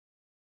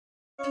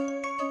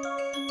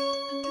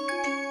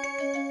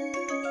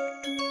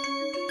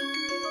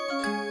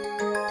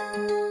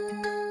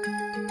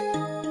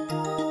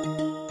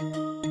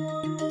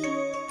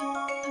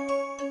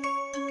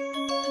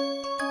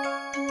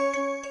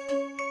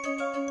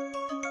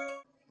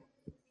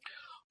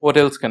What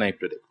else can I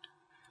predict?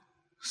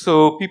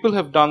 So, people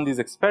have done these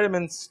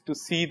experiments to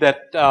see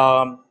that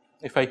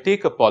if I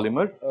take a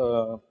polymer,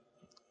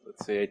 let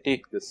us say I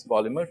take this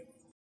polymer,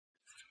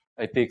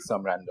 I take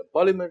some random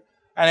polymer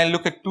and I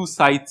look at two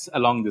sites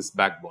along this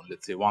backbone, let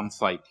us say one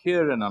site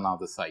here and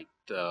another site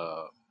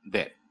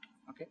there.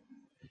 Okay.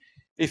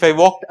 If I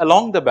walked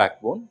along the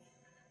backbone,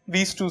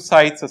 these two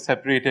sites are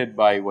separated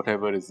by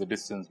whatever is the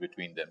distance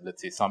between them, let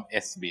us say some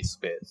S base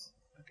pairs.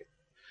 Okay.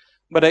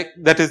 But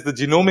that is the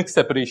genomic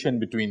separation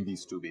between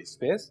these two base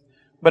pairs.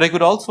 But I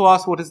could also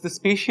ask what is the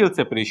spatial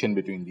separation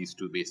between these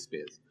two base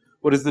pairs?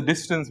 What is the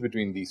distance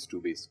between these two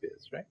base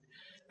pairs, right?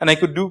 And I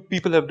could do,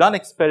 people have done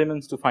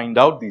experiments to find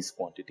out these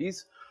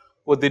quantities.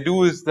 What they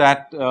do is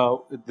that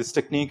this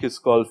technique is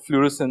called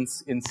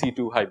fluorescence in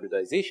situ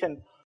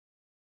hybridization.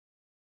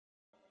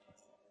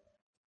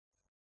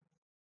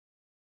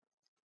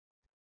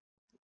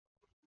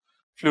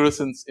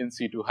 Fluorescence in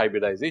situ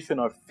hybridization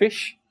or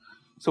FISH.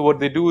 So what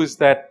they do is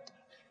that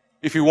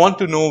if you want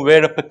to know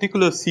where a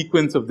particular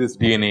sequence of this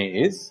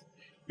DNA is,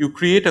 you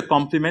create a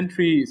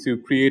complementary, so you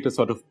create a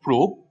sort of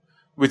probe,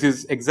 which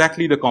is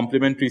exactly the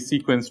complementary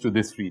sequence to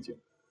this region,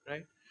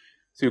 right.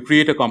 So you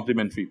create a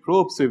complementary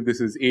probe. So if this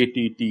is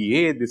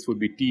ATTA, this would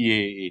be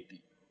TAAT,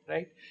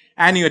 right,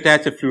 and you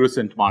attach a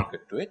fluorescent marker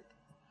to it.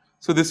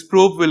 So this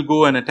probe will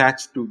go and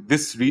attach to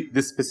this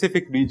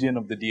specific region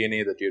of the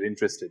DNA that you're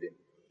interested in,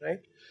 right.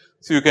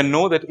 So you can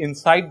know that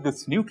inside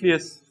this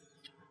nucleus,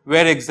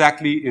 where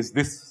exactly is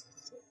this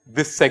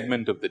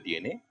segment of the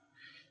DNA.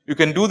 You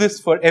can do this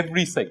for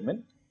every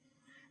segment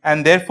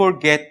and therefore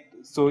get,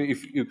 so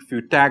if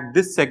you tag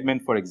this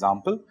segment for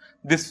example,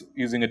 this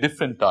using a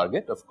different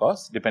target of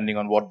course depending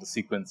on what the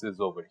sequence is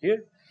over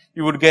here,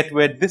 you would get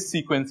where this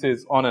sequence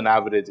is on an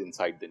average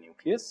inside the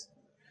nucleus.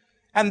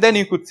 And then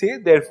you could say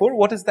therefore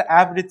what is the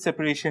average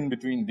separation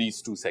between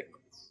these two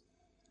segments.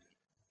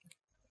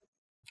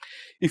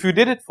 If you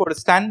did it for a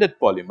standard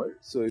polymer,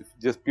 so if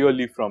just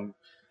purely from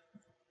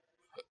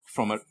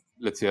a,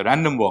 let us say a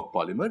random walk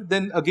polymer,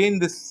 then again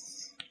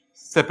this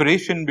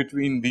separation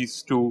between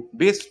these two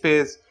base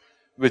pairs,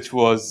 which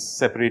was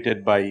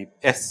separated by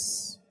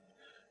S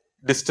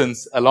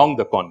distance along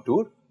the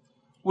contour,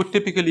 would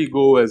typically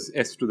go as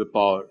S to the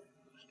power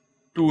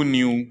 2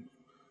 nu,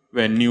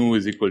 where nu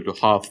is equal to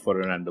half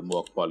for a random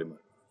walk polymer.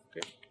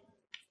 Okay.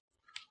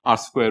 R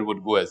square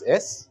would go as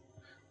S.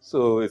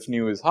 So if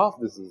nu is half,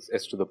 this is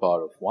S to the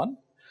power of 1.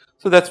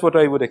 So that is what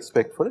I would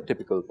expect for a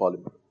typical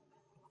polymer.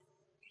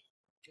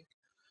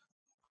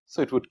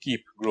 So it would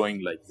keep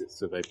growing like this.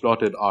 So if I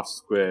plotted R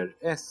square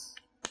S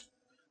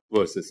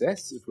versus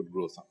S, it would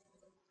grow something.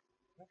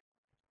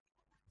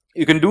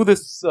 You can do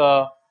this.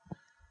 So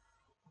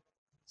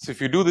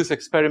if you do this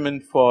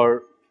experiment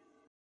for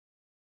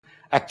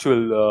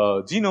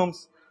actual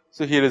genomes,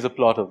 so here is a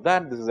plot of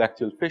that. This is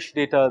actual FISH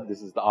data.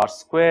 This is the R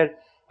square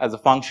as a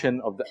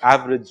function of the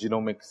average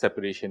genomic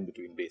separation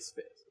between base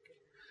pairs.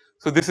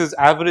 So this is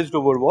averaged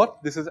over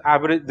what? This is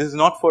average. This is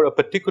not for a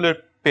particular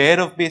pair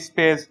of base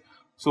pairs.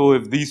 So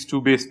if these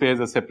two base pairs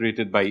are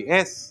separated by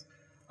S,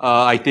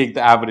 I take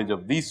the average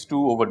of these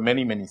two over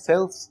many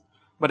cells,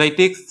 but I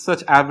take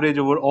such average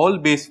over all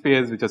base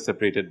pairs which are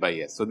separated by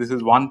S. So this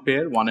is one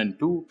pair, 1 and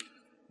 2,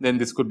 then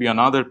this could be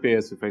another pair.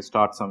 So if I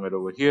start somewhere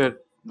over here,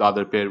 the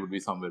other pair would be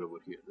somewhere over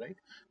here, right.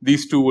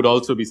 These two would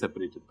also be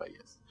separated by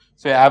S.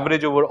 So I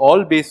average over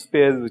all base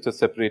pairs which are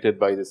separated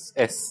by this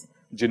S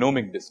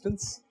genomic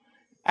distance,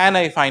 and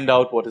I find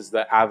out what is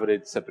the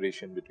average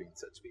separation between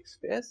such base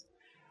pairs.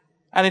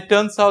 And it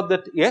turns out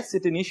that yes,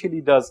 it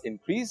initially does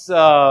increase,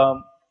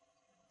 but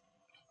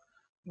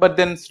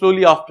then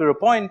slowly after a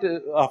point,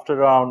 after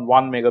around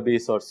 1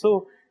 megabase or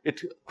so,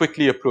 it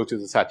quickly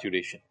approaches a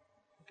saturation.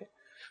 Okay.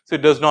 So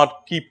it does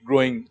not keep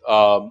growing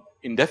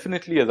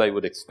indefinitely as I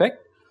would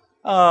expect,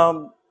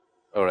 or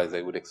as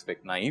I would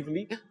expect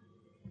naively.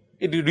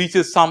 It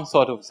reaches some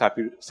sort of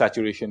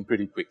saturation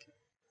pretty quickly.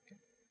 Okay.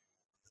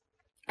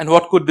 And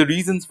what could the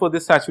reasons for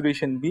this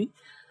saturation be?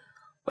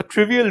 A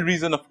trivial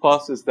reason of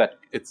course is that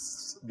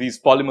these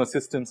polymer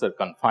systems are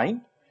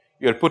confined.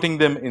 You are putting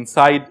them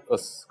inside a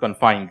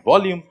confined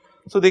volume,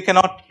 so they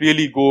cannot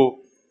really go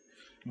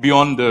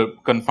beyond the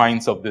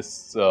confines of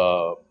this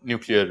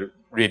nuclear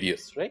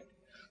radius, right.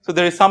 So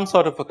there is some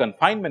sort of a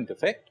confinement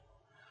effect.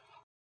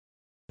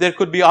 There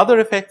could be other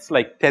effects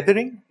like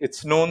tethering. It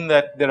is known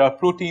that there are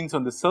proteins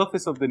on the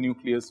surface of the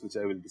nucleus, which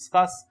I will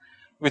discuss,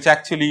 which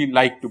actually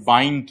like to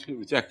bind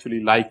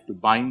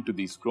to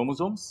these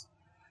chromosomes.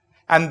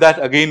 And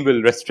that again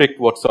will restrict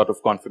what sort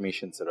of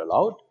conformations are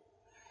allowed.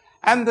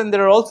 And then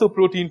there are also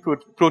protein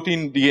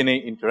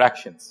DNA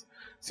interactions.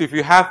 So if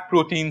you have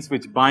proteins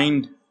which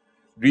bind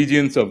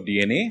regions of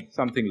DNA,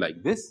 something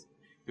like this,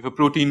 if a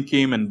protein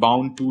came and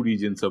bound two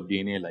regions of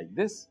DNA like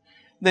this,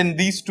 then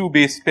these two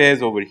base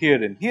pairs over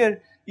here and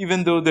here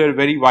even though they are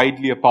very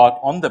widely apart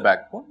on the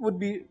backbone, would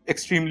be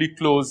extremely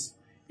close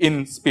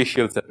in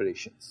spatial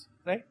separations,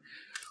 right.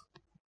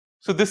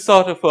 So, this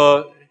sort of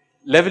a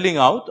leveling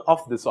out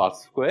of this R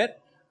square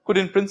could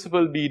in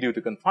principle be due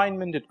to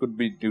confinement, it could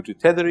be due to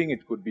tethering,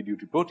 it could be due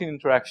to protein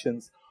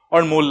interactions,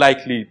 or more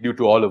likely due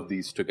to all of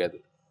these together.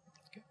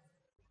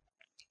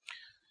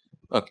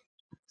 Okay.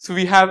 So,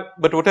 we have,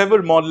 but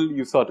whatever model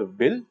you sort of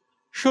build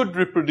should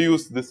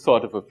reproduce this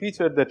sort of a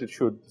feature, that it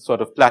should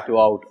sort of plateau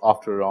out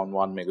after around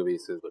 1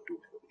 megabases or 2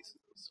 megabases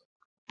or so.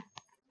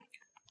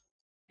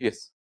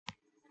 Yes.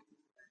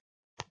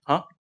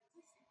 Huh?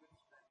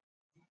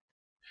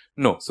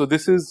 No. So,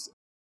 this is,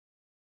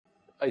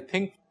 I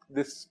think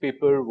this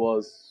paper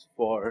was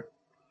for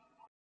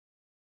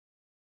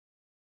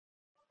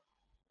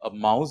a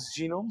mouse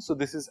genome. So,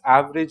 this is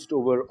averaged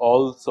over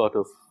all sort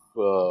of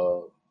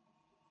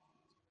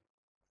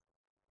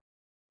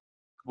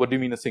what do you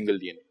mean a single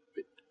DNA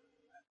bit?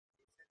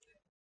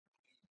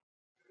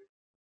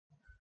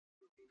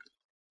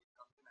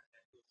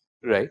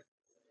 Right.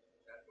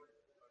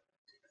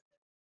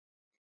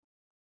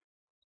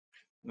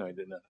 No, I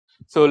did not.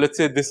 So, let us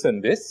say this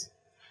and this.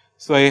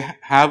 So, I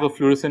have a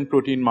fluorescent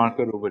protein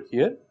marker over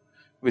here,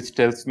 which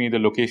tells me the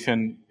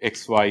location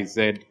x, y,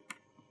 z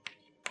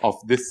of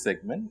this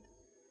segment.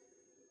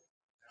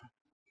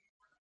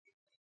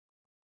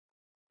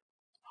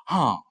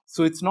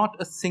 So, it's not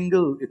a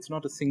single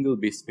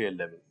base pair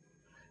level.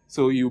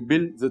 So, you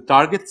build the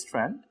target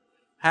strand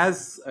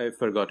has, I have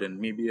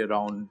forgotten, maybe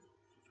around,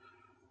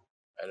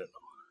 I don't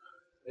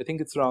know, I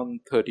think it's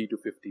around 30 to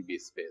 50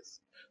 base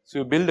pairs. So,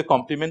 you build a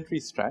complementary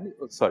strand,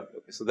 sorry,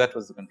 okay, so that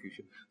was the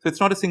confusion. So, it's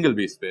not a single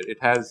base pair,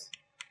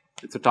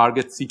 it's a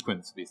target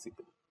sequence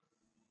basically.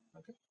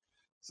 Okay.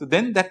 So,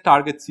 then that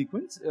target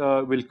sequence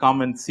will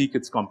come and seek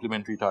its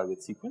complementary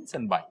target sequence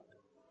and bind.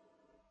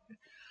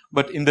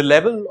 But in the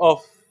level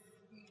of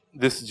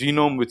this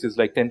genome, which is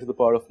like 10 to the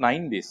power of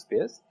 9 base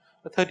pairs,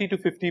 a 30 to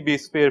 50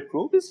 base pair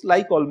probe is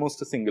like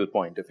almost a single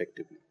point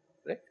effectively,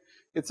 right.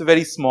 It's a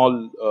very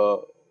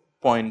small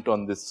point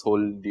on this whole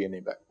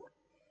DNA backbone.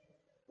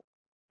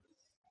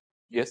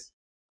 Yes.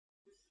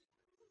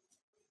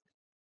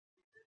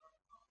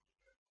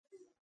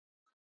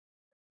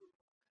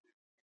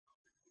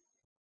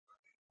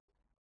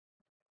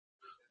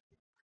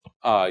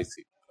 I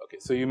see. Okay.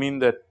 So, you mean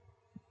that,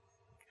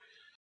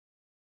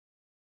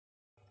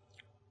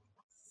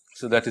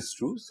 so that is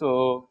true.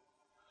 So,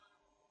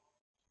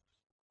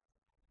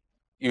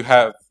 you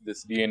have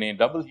this DNA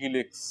double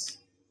helix,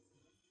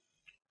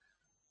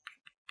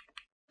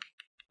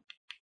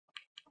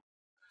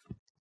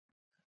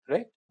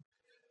 right,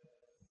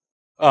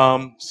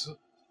 so,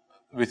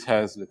 which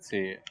has, let us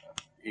say,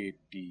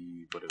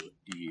 80 whatever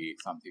TA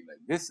something like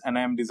this, and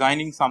I am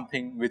designing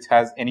something which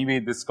has anyway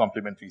this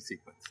complementary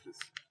sequence, this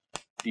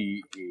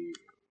TA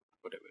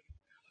whatever.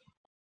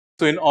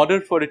 So, in order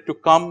for it to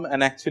come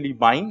and actually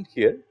bind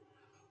here,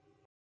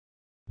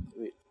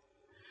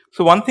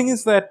 so one thing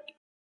is that,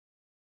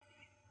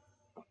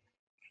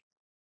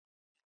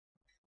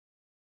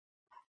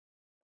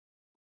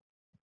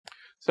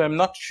 so I am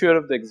not sure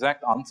of the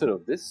exact answer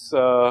of this,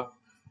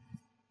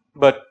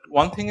 but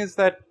one thing is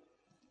that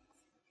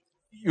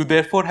you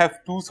therefore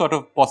have two sort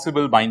of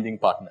possible binding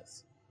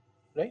partners,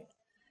 right.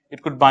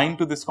 It could bind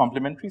to this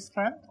complementary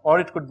strand or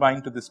it could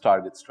bind to this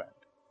target strand,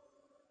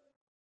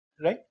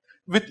 right,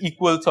 with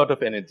equal sort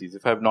of energies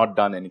if I have not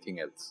done anything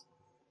else,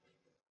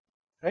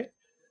 right.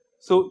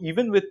 So,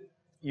 even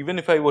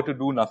if I were to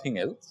do nothing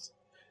else,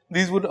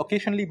 these would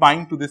occasionally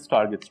bind to this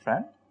target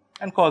strand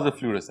and cause a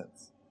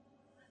fluorescence,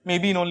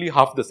 maybe in only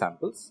half the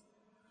samples,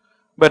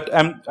 but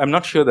I'm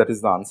not sure that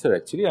is the answer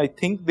actually. I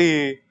think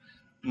they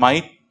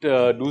might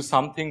do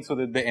something so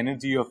that the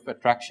energy of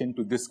attraction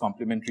to this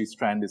complementary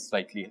strand is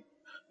slightly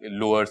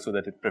lower, so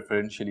that it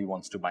preferentially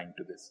wants to bind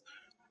to this.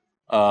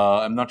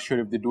 I'm not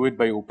sure if they do it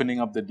by opening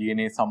up the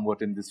DNA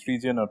somewhat in this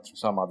region or through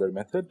some other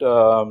method,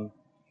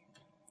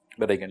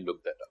 but I can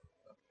look that up.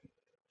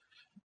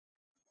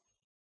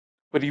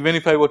 But even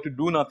if I were to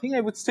do nothing,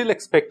 I would still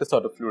expect a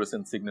sort of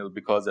fluorescent signal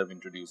because I've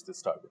introduced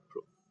this target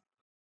probe.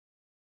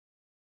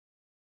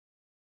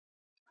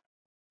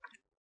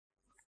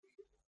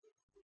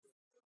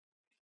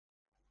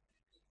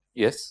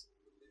 Yes.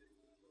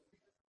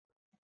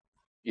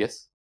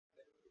 Yes.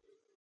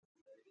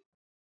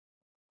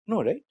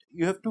 No, right?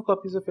 You have 2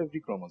 copies of every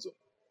chromosome.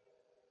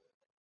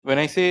 When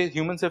I say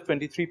humans have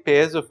 23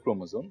 pairs of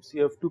chromosomes,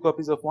 you have 2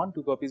 copies of 1,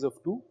 2 copies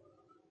of 2,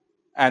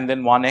 and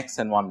then 1 X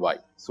and 1 Y.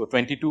 So,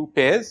 22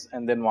 pairs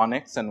and then 1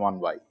 X and 1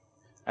 Y.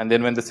 And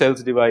then when the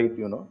cells divide,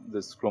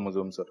 this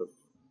chromosome sort of.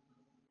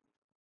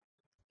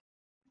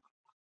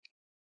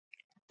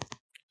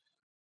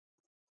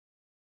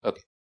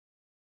 Okay.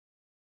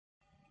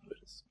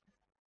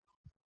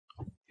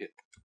 Yeah.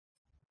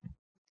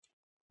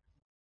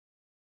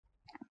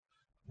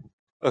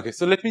 Okay.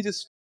 So, let me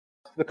just,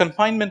 the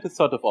confinement is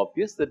sort of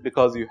obvious, that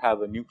because you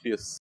have a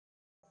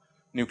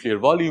nuclear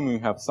volume, you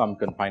have some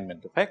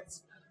confinement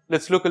effects. Let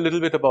us look a little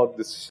bit about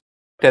this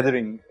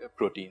tethering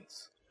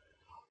proteins.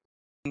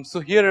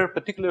 So here are a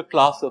particular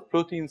class of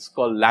proteins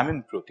called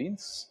lamin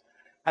proteins,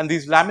 and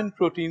these lamin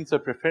proteins are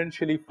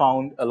preferentially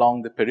found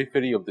along the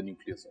periphery of the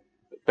nucleosome,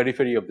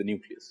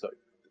 sorry.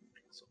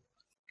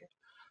 Okay.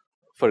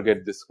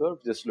 Forget this curve,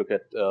 just look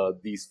at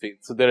these things.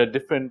 So there are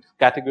different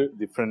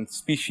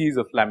species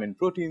of lamin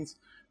proteins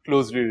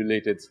closely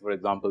related. So for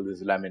example,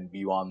 this is lamin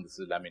B1, this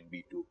is lamin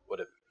B2,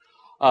 whatever.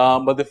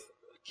 But the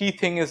key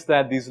thing is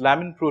that these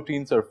lamin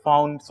proteins are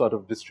found sort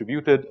of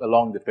distributed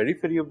along the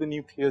periphery of the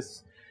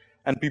nucleus,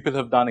 and people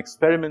have done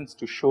experiments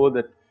to show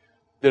that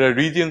there are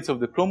regions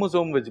of the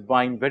chromosome which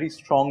bind very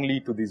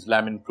strongly to these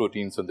lamin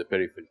proteins on the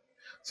periphery.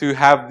 So you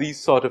have these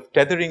sort of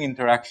tethering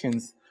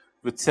interactions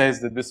which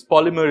says that this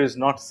polymer is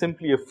not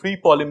simply a free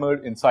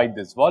polymer inside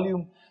this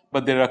volume,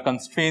 but there are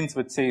constraints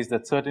which says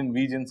that certain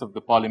regions of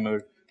the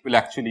polymer will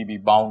actually be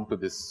bound to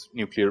this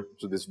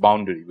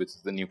boundary, which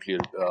is the nuclear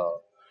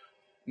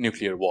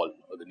wall,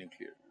 or the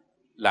nuclear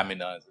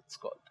lamina as it's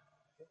called.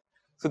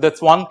 So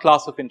that's one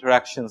class of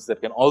interactions that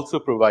can also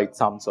provide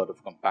some sort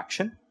of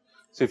compaction.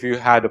 So if you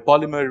had a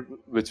polymer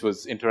which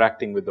was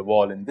interacting with the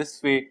wall in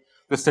this way,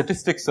 the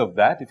statistics of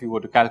that, if you were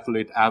to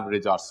calculate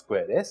average R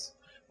square S,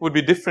 would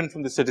be different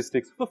from the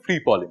statistics of a free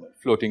polymer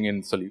floating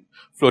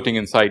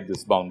inside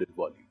this bounded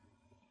volume.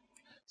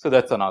 So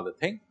that's another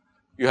thing.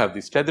 You have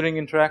these tethering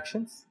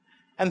interactions.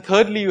 And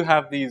thirdly, you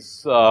have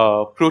these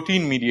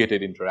protein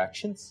mediated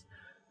interactions,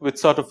 which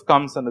sort of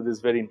comes under this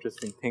very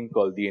interesting thing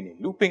called DNA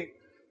looping.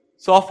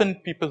 So often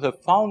people have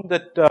found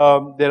that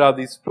there are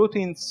these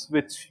proteins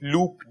which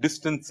loop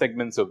distant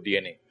segments of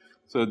DNA.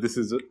 So this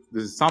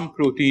is some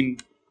protein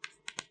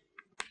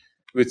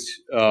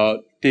which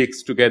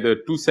takes together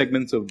two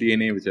segments of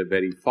DNA which are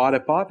very far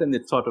apart, and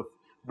it sort of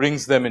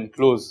brings them in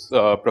close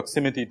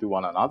proximity to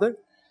one another.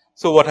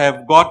 So what I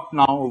have got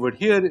now over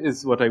here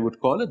is what I would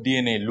call a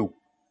DNA loop.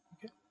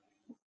 Okay.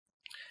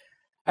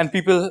 And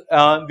people,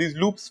 these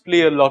loops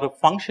play a lot of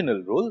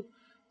functional role.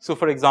 So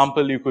for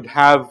example, you could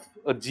have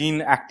a gene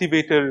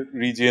activator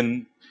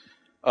region.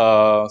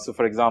 So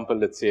for example,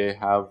 let's say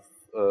I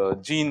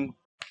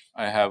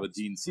have a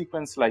gene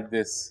sequence like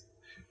this.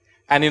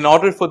 And in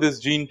order for this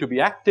gene to be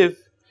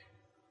active,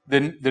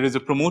 then there is a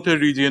promoter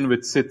region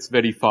which sits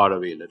very far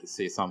away, let us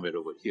say somewhere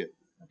over here,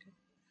 okay,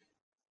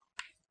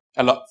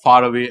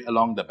 far away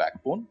along the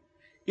backbone.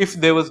 If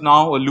there was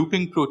now a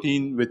looping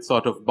protein which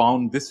sort of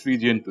bound this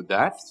region to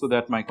that, so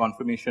that my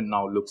conformation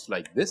now looks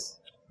like this,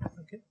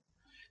 okay,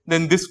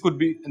 then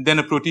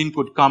a protein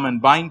could come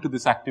and bind to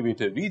this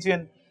activator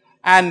region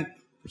and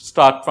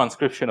start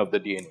transcription of the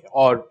DNA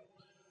or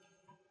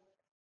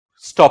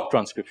stop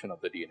transcription of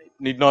the DNA. It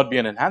need not be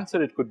an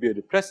enhancer, it could be a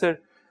repressor,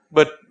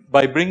 but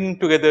by bringing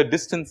together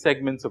distant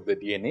segments of the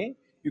DNA,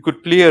 you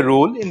could play a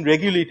role in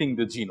regulating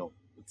the genome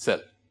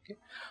itself. Okay.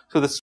 So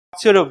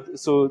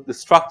the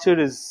structure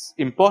is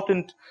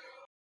important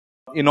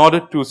in order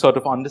to sort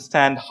of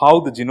understand how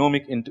the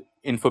genomic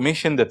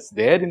information that's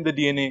there in the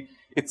DNA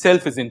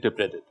itself is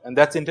interpreted, and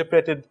that's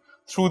interpreted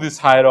through this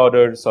higher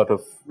order sort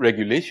of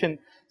regulation.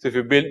 So if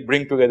you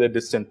bring together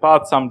distant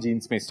parts, some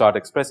genes may start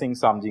expressing,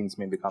 some genes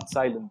may become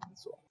silent, and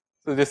so on.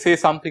 So they say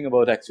something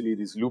about actually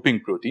these looping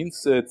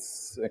proteins.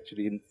 It's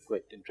actually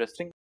quite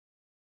interesting,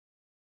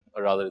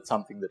 or rather it's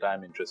something that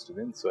I'm interested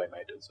in, so I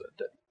might as well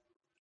tell you.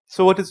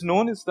 So what is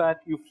known is that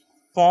you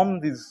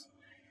form these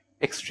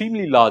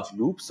extremely large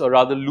loops, or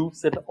rather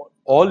loops at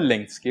all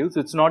length scales.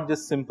 It's not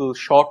just simple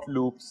short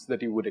loops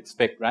that you would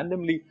expect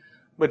randomly,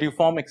 but you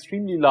form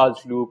extremely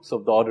large loops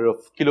of the order of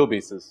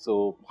kilobases,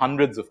 so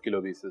hundreds of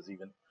kilobases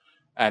even,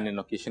 and in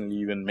occasionally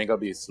even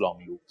megabase long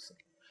loops.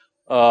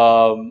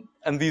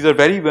 And these are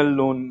very well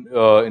known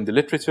in the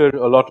literature.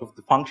 A lot of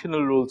the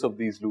functional roles of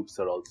these loops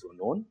are also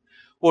known.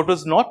 What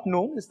was not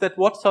known is that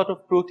what sort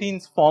of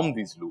proteins form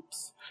these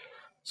loops.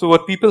 So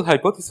what people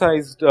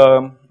hypothesized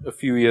a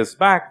few years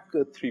back,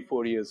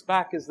 3-4 years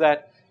back, is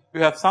that you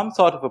have some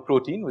sort of a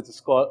protein which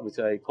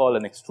I call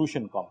an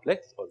extrusion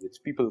complex, or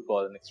which people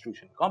call an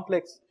extrusion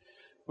complex,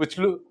 which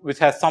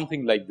has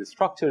something like this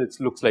structure. It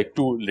looks like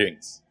two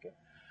rings. Okay.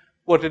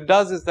 What it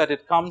does is that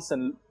it comes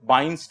and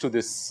binds to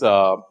this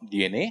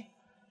DNA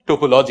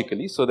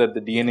topologically, so that the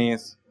DNA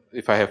is,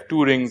 if I have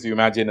two rings, you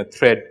imagine a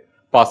thread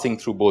passing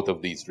through both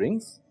of these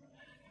rings.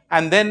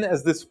 And then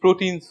as this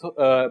protein,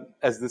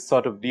 as this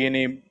sort of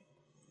DNA,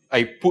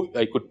 I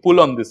could pull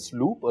on this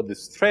loop or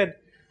this thread,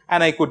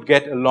 and I could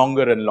get a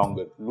longer and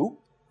longer loop.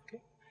 Okay.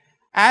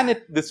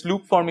 And this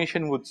loop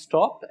formation would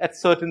stop at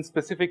certain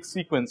specific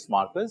sequence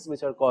markers,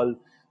 which are called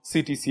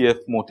CTCF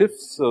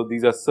motifs. So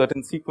these are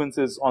certain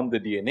sequences on the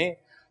DNA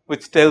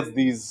which tells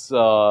these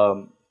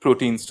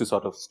proteins to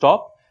sort of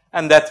stop,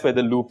 and that's where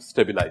the loop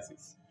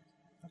stabilizes.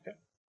 Okay.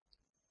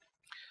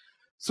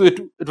 So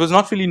it was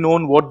not really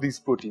known what these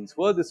proteins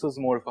were. This was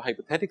more of a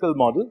hypothetical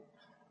model.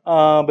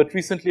 But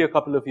recently, a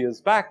couple of years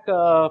back,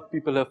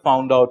 people have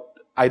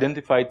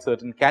identified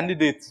certain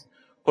candidates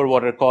for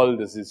what are called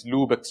as these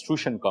loop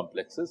extrusion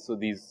complexes. So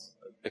these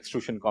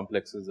extrusion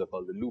complexes are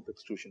called the loop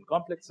extrusion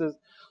complexes.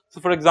 So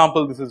for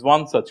example, this is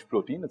one such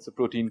protein. It's a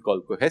protein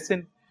called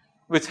cohesin,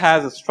 which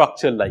has a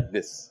structure like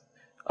this.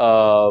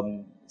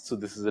 So,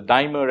 this is a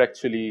dimer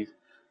actually.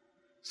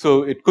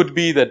 So, it could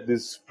be that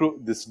this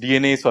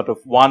DNA sort of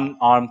one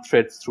arm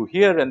threads through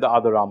here and the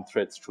other arm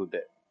threads through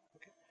there,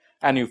 okay,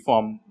 and you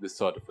form this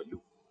sort of a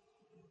loop.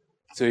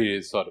 So, here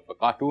is sort of a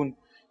cartoon,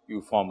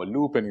 you form a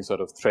loop and you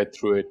sort of thread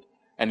through it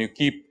and you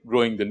keep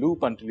growing the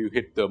loop until you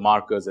hit the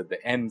markers at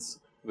the ends,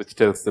 which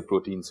tells the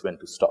proteins when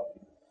to stop.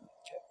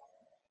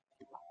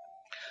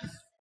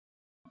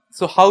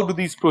 So, how do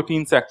these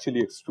proteins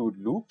actually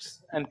extrude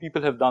loops? And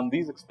people have done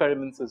these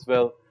experiments as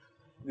well.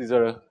 These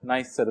are a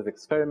nice set of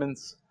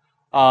experiments.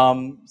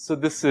 So,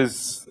 this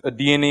is a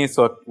DNA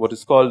sort what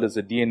is called as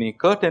a DNA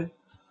curtain.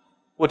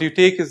 What you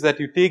take is that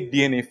you take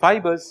DNA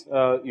fibers,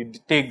 you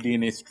take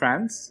DNA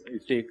strands, you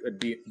take a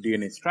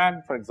DNA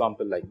strand for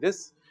example like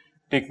this,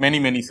 take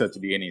many such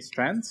DNA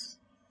strands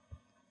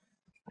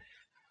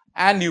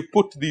and you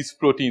put these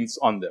proteins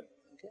on them,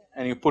 okay,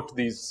 and you put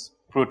these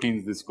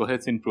proteins, these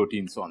cohesin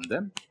proteins on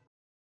them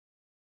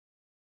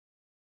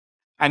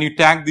and you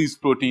tag these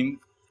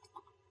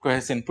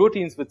cohesin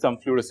proteins with some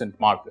fluorescent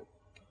marker.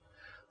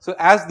 So,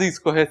 as these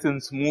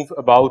cohesins move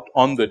about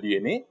on the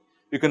DNA,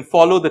 you can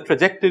follow the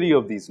trajectory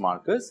of these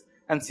markers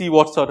and see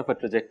what sort of a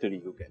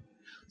trajectory you get.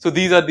 So,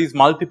 these are these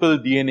multiple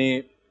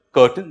DNA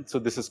curtains. So,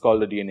 this is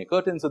called a DNA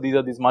curtain. So, these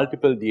are these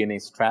multiple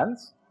DNA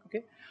strands.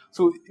 Okay.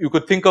 So, you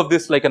could think of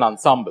this like an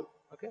ensemble.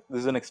 Okay. This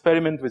is an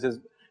experiment which has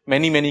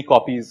many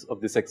copies of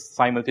this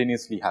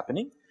simultaneously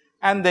happening,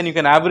 and then you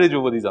can average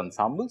over these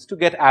ensembles to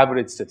get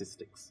average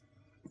statistics.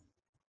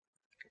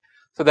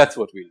 So, that is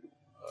what we will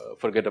do.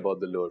 Forget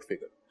about the lower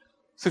figure.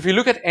 So, if you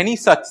look at any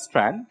such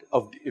strand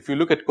if you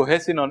look at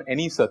cohesin on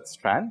any such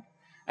strand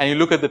and you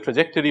look at the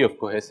trajectory of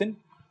cohesin.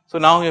 So,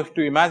 now you have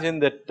to imagine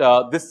that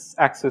this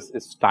axis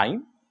is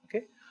time,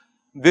 okay.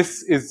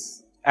 This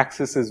is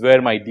axis is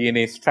where my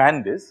DNA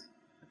strand is.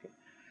 Okay.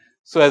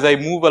 So, as I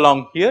move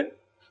along here,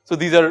 so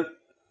these are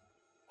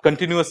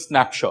continuous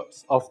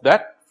snapshots of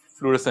that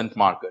fluorescent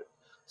marker.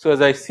 So,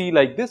 as I see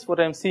like this, what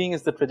I am seeing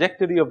is the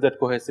trajectory of that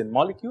cohesin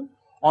molecule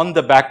on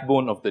the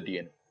backbone of the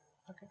DNA.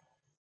 Okay.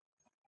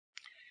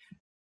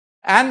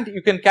 And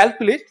you can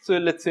calculate. So,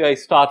 let us say I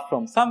start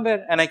from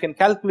somewhere and I can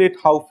calculate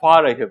how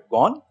far I have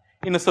gone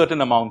in a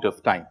certain amount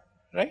of time,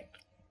 right.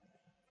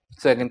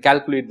 So, I can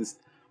calculate this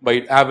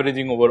by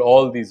averaging over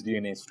all these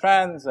DNA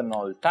strands and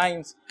all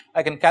times.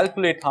 I can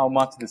calculate how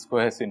much this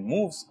cohesin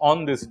moves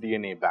on this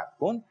DNA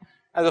backbone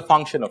as a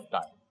function of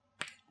time.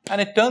 And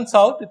it turns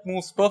out it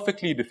moves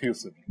perfectly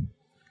diffusively.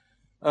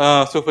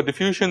 So, for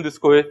diffusion this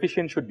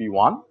coefficient should be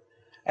 1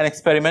 and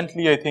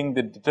experimentally I think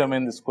they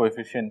determine this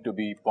coefficient to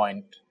be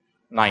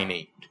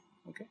 0.98,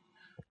 okay,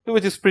 so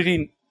which is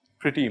pretty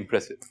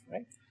impressive,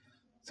 right.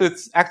 So, it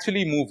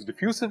actually moves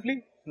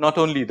diffusively. Not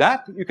only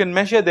that, you can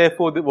measure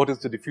therefore what is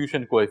the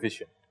diffusion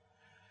coefficient,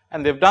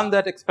 and they have done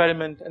that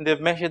experiment and they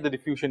have measured the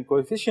diffusion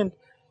coefficient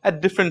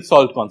at different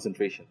salt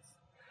concentrations.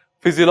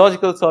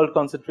 Physiological salt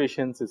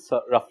concentrations is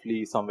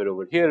roughly somewhere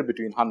over here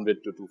between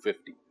 100 to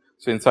 250.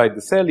 So, inside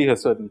the cell you have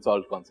certain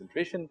salt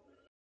concentration.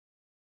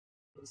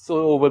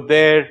 So, over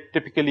there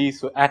typically,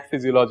 so at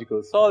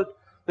physiological salt,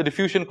 the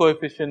diffusion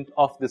coefficient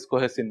of this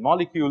cohesin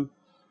molecule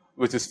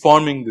which is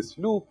forming this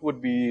loop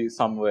would be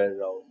somewhere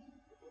around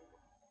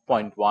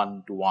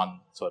 0.1 to 1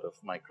 sort of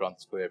micron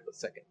square per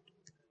second.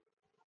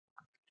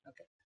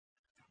 Okay.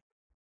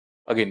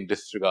 Again,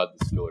 disregard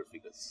these lower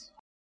figures.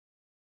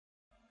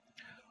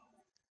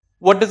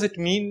 What does it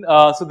mean?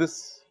 So,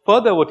 this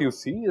further what you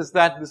see is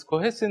that these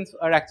cohesins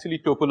are actually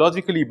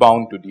topologically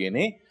bound to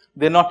DNA,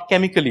 they are not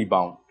chemically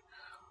bound.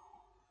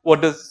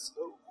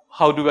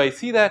 How do I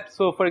see that?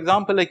 So, for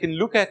example, I can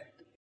look at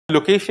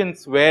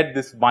locations where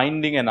this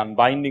binding and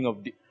unbinding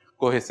of the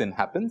cohesin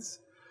happens.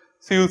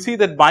 So, you will see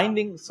that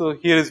binding. So,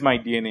 here is my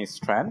DNA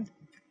strand.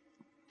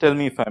 Tell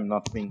me if I am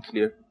not being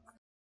clear.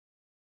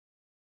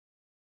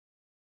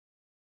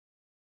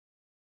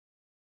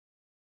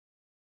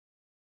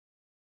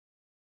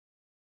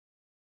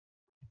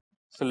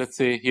 So, let us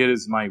say here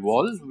is my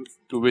wall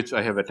to which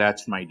I have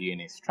attached my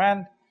DNA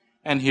strand,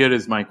 and here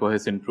is my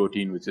cohesin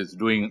protein which is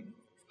doing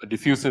a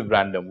diffusive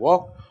random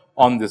walk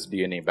on this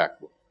DNA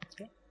backbone.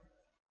 Okay.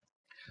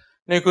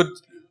 Now, you could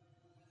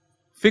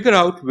figure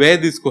out where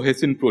these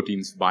cohesin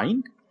proteins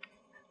bind,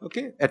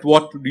 okay, at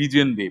what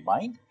region they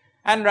bind,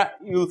 and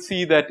you will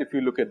see that if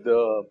you look at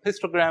the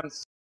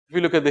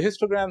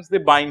histograms, they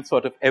bind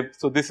sort of.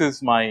 So, this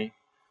is my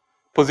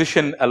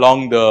position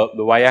along the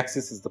y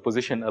axis is the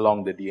position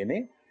along the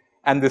DNA,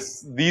 and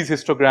these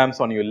histograms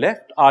on your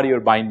left are your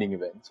binding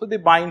events. So, they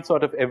bind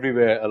sort of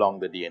everywhere along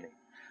the DNA.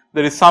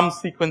 There is some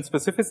sequence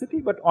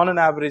specificity, but on an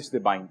average they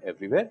bind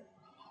everywhere.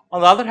 On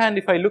the other hand,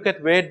 if I look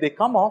at where they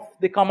come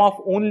off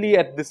only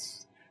at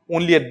this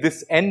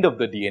end of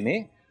the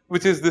DNA,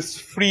 which is this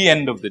free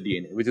end of the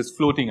DNA, which is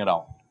floating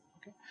around.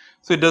 Okay.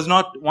 So, it does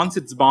not, once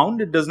it is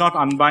bound, it does not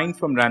unbind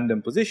from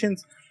random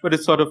positions, but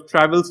it sort of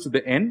travels to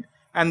the end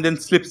and then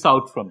slips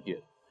out from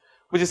here,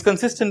 which is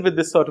consistent with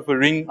this sort of a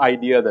ring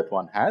idea that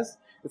one has.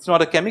 It is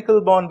not a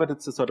chemical bond, but it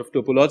is a sort of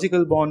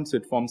topological bond. So,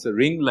 it forms a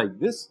ring like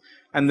this,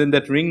 and then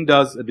that ring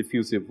does a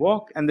diffusive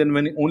walk, and then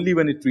only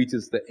when it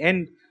reaches the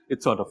end,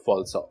 it sort of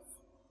falls off.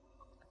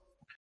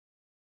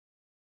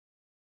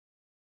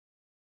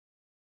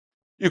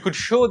 you could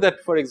show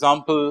that, for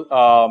example,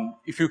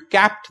 if you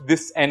capped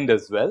this end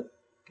as well,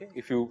 okay,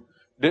 if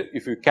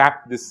you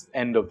capped this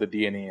end of the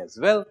DNA as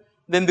well,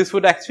 then this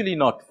would actually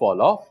not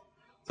fall off.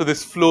 So,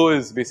 this flow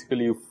is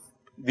basically,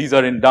 these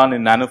are done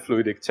in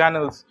nanofluidic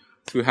channels.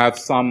 So, you have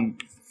some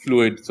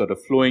fluid sort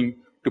of flowing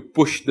to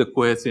push the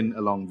cohesin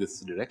along this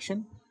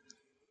direction.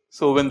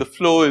 So, when the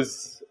flow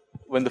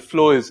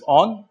is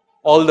on,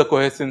 all the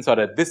cohesins are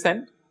at this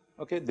end.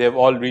 Okay, they have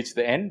all reached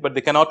the end, but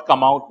they cannot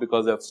come out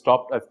because I have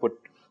stopped. I have put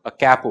a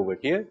cap over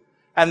here,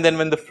 and then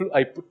when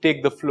I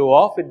take the flow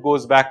off, it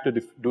goes back to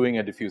doing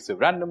a diffusive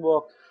random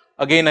walk.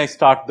 Again, I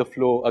start the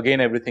flow.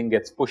 Again, everything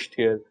gets pushed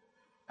here,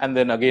 and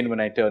then again, when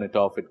I turn it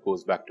off, it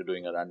goes back to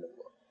doing a random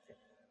walk.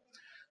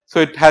 So,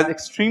 it has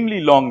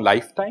extremely long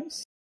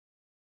lifetimes.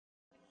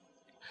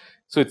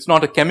 So, it is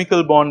not a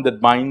chemical bond that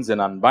binds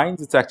and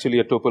unbinds, it is actually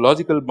a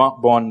topological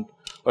bond,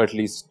 or at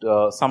least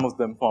some of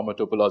them form a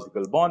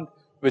topological bond,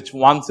 which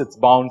once it is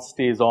bound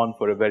stays on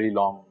for a very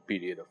long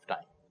period of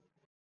time.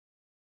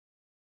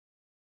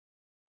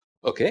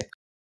 Okay.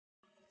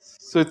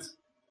 So, it's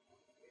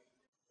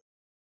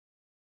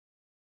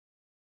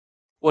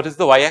what is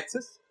the y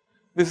axis?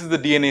 This is the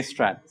DNA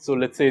strand. So,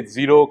 let us say it's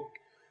 0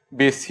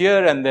 base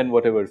here and then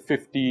whatever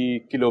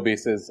 50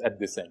 kilobases at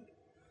this end.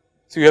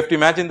 So, you have to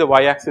imagine the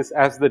y axis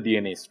as the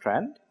DNA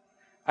strand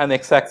and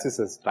x axis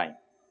as time.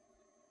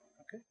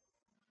 Okay.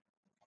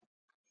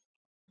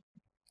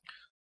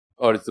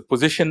 Or it's the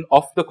position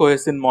of the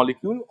cohesin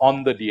molecule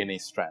on the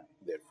DNA strand,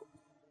 therefore.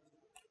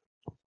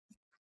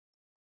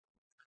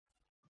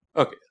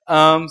 Okay.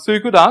 So,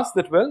 you could ask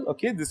that, well,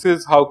 okay, this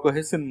is how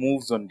cohesin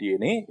moves on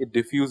DNA, it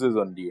diffuses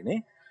on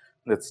DNA,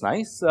 that is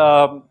nice.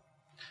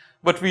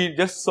 But we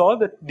just saw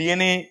that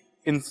DNA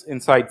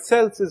inside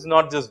cells is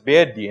not just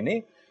bare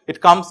DNA, it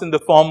comes in the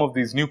form of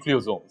these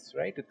nucleosomes,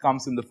 right. It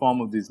comes in the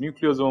form of these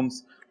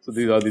nucleosomes. So,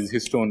 these are these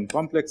histone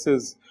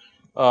complexes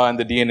and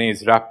the DNA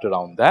is wrapped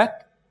around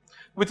that,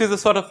 which is a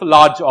sort of a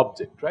large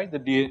object, right.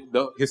 The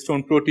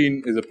histone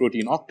protein is a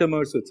protein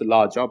octamer, so it is a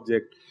large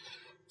object.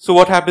 So,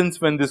 what happens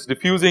when this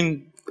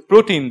diffusing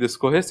protein, this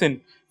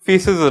cohesin,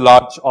 faces a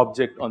large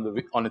object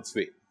on its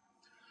way?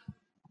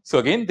 So,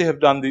 again they have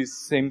done the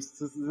same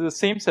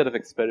set of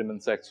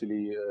experiments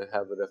actually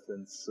have a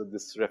reference. So,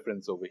 this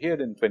reference over here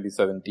in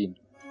 2017.